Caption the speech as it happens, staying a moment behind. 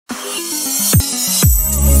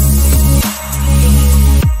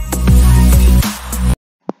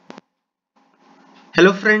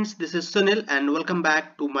Hello friends, this is Sunil and welcome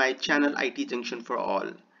back to my channel IT Junction for All.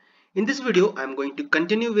 In this video, I'm going to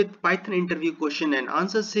continue with Python interview question and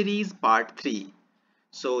answer series part 3.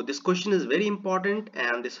 So this question is very important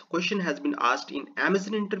and this question has been asked in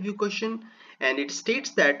Amazon interview question, and it states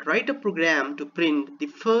that write a program to print the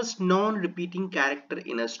first non-repeating character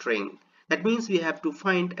in a string. That means we have to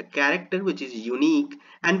find a character which is unique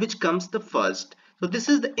and which comes the first. So this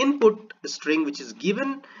is the input string which is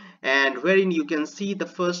given, and wherein you can see the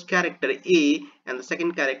first character A and the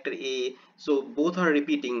second character A. So both are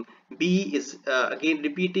repeating. B is again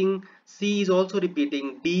repeating, C is also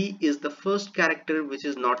repeating, D is the first character which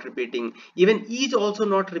is not repeating, even E is also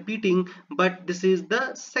not repeating, but this is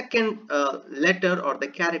the second letter or the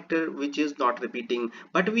character which is not repeating.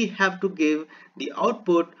 But we have to give the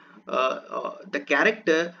output the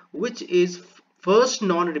character which is first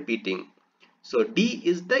non-repeating. So D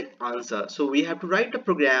is the answer. So we have to write a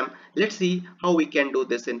program. Let's see how we can do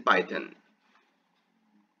this in Python.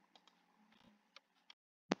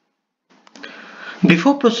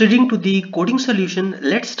 Before proceeding to the coding solution,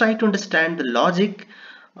 let's try to understand the logic.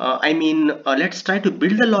 Let's try to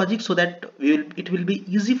build the logic so that it will be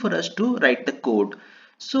easy for us to write the code.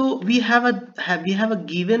 So we have a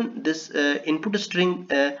given this input string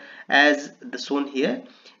as the shown here,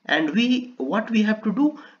 and what we have to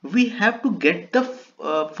do, we have to get the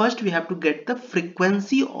first we have to get the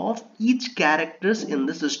frequency of each characters in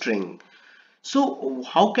this string. So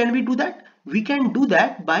how can we do that? We can do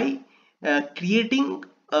that by creating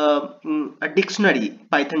a dictionary,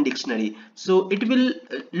 Python dictionary. So it will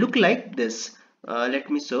look like this. Let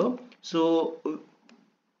me show. So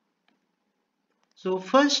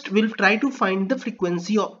first we'll try to find the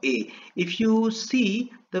frequency of A. If you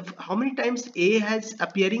see how many times A has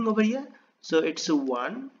appearing over here, so it's a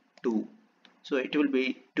 1, 2. So it will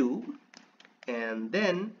be 2, and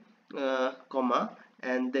then comma,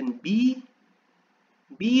 and then B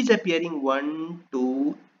is appearing 1,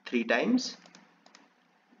 2, 3 times,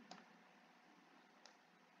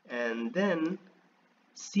 and then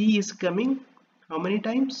C is coming how many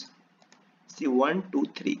times? C 1, 2,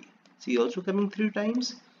 3. C also coming 3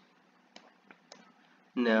 times.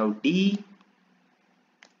 Now D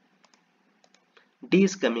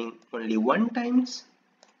is coming only 1 times,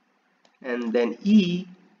 and then E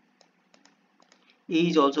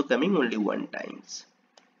is also coming only 1 times.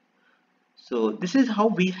 So this is how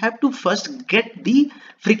we have to first get the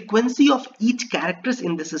frequency of each characters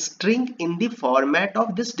in this string in the format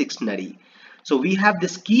of this dictionary. So we have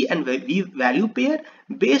this key and value pair.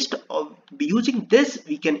 Based on using this,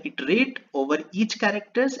 we can iterate over each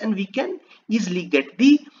characters and we can easily get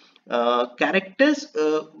the characters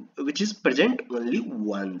which is present only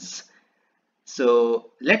once.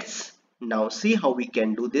 So let's now see how we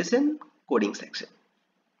can do this in coding section.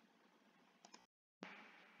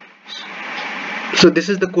 So this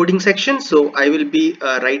is the coding section. So I will be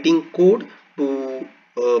writing code to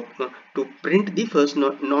print the first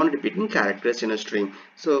non-repeating characters in a string.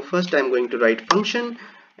 So first I'm going to write function,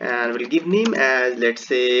 and we'll give name as, let's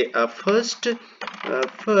say, first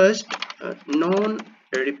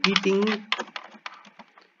non-repeating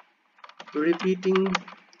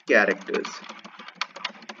characters,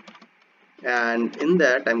 and in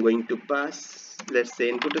that I'm going to pass, let's say,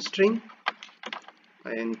 input string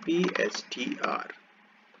InpStr.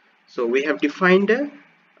 So we have defined a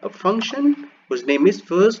function whose name is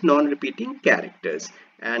first non-repeating characters,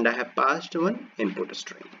 and I have passed one input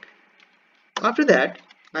string. After that,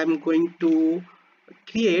 I'm going to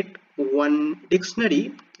create one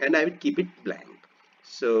dictionary and I will keep it blank.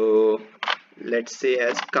 So let's say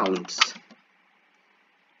as counts,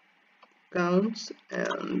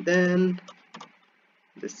 and then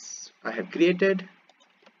this I have created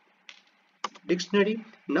dictionary.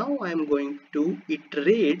 Now I am going to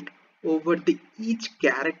iterate over each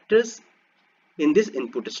characters in this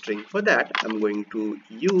input string. For that, I'm going to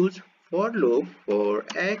use for loop for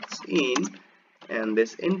x in and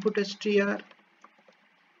this input str.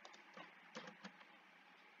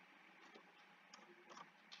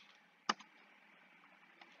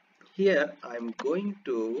 Here I'm going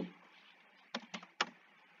to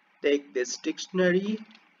take this dictionary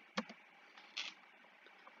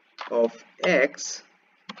of x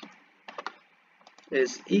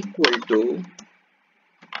is equal to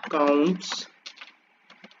counts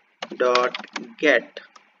dot get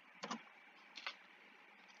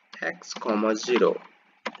x comma 0,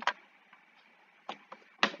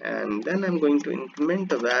 and then I'm going to increment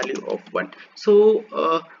the value of 1. So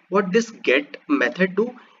what this get method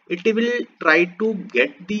do, it will try to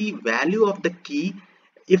get the value of the key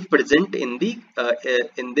if present in the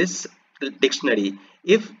in this dictionary,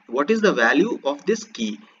 if what is the value of this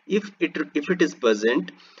key, if it is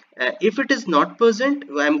present. If it is not present,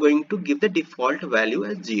 I am going to give the default value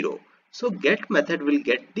as 0. So get method will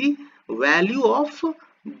get the value of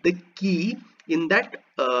the key in that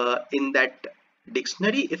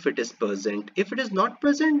dictionary if it is present. If it is not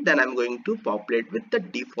present, then I'm going to populate with the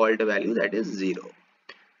default value, that is 0.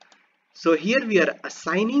 So here we are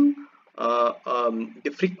assigning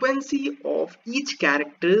the frequency of each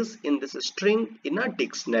characters in this string in a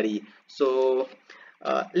dictionary. So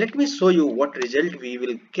let me show you what result we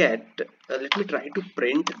will get. Let me try to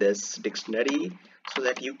print this dictionary so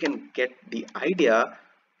that you can get the idea.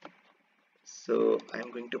 So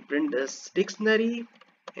I'm going to print this dictionary,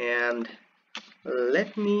 and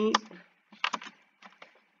let me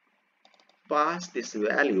pass this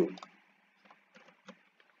value.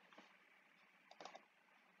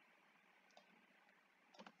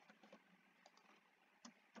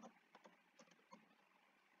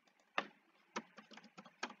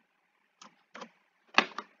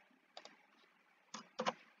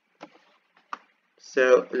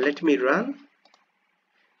 So let me run.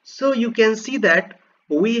 So you can see that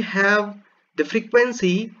we have the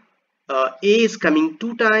frequency. A is coming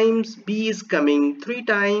 2 times, B is coming 3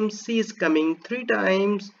 times, C is coming 3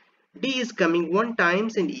 times, D is coming 1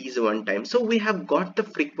 times, and E is 1 time. So we have got the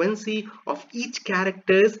frequency of each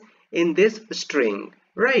characters in this string,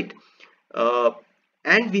 right?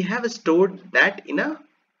 And we have stored that in a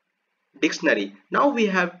dictionary. Now we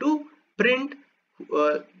have to print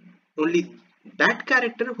only that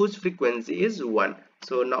character whose frequency is 1.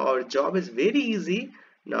 So now our job is very easy.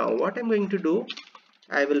 Now what I'm going to do,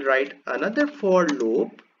 I will write another for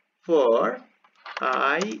loop for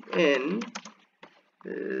I in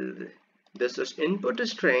this is input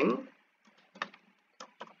string,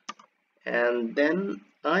 and then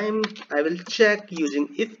I will check using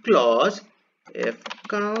if clause if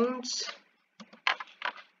counts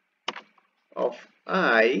of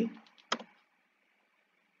I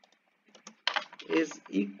is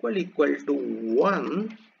equal to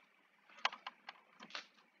 1,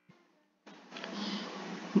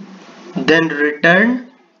 then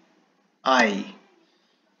return I.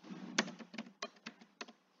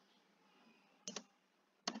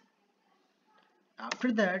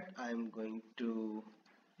 After that, I'm going to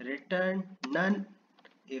return none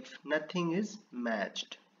if nothing is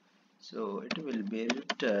matched. So it will be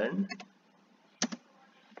return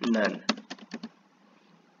none.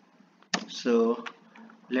 So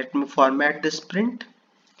let me format this print.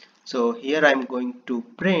 So here I'm going to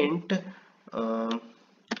print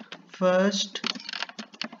first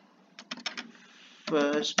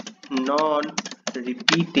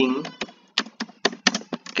non-repeating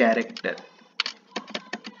character,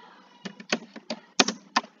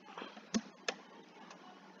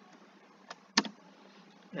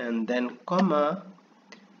 and then comma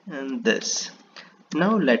and this.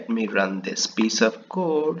 Now let me run this piece of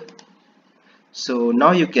code. So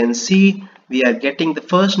now you can see we are getting the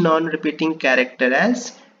first non-repeating character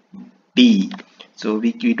as D. So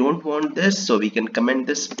we don't want this, so we can comment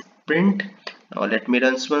this print. Now let me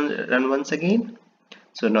run once again.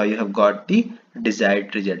 So now you have got the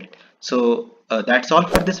desired result. So that's all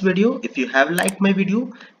for this video. If you have liked my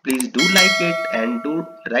video, please do like it, and do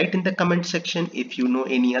write in the comment section if you know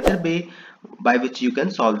any other way by which you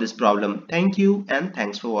can solve this problem. Thank you, and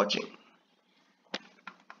thanks for watching.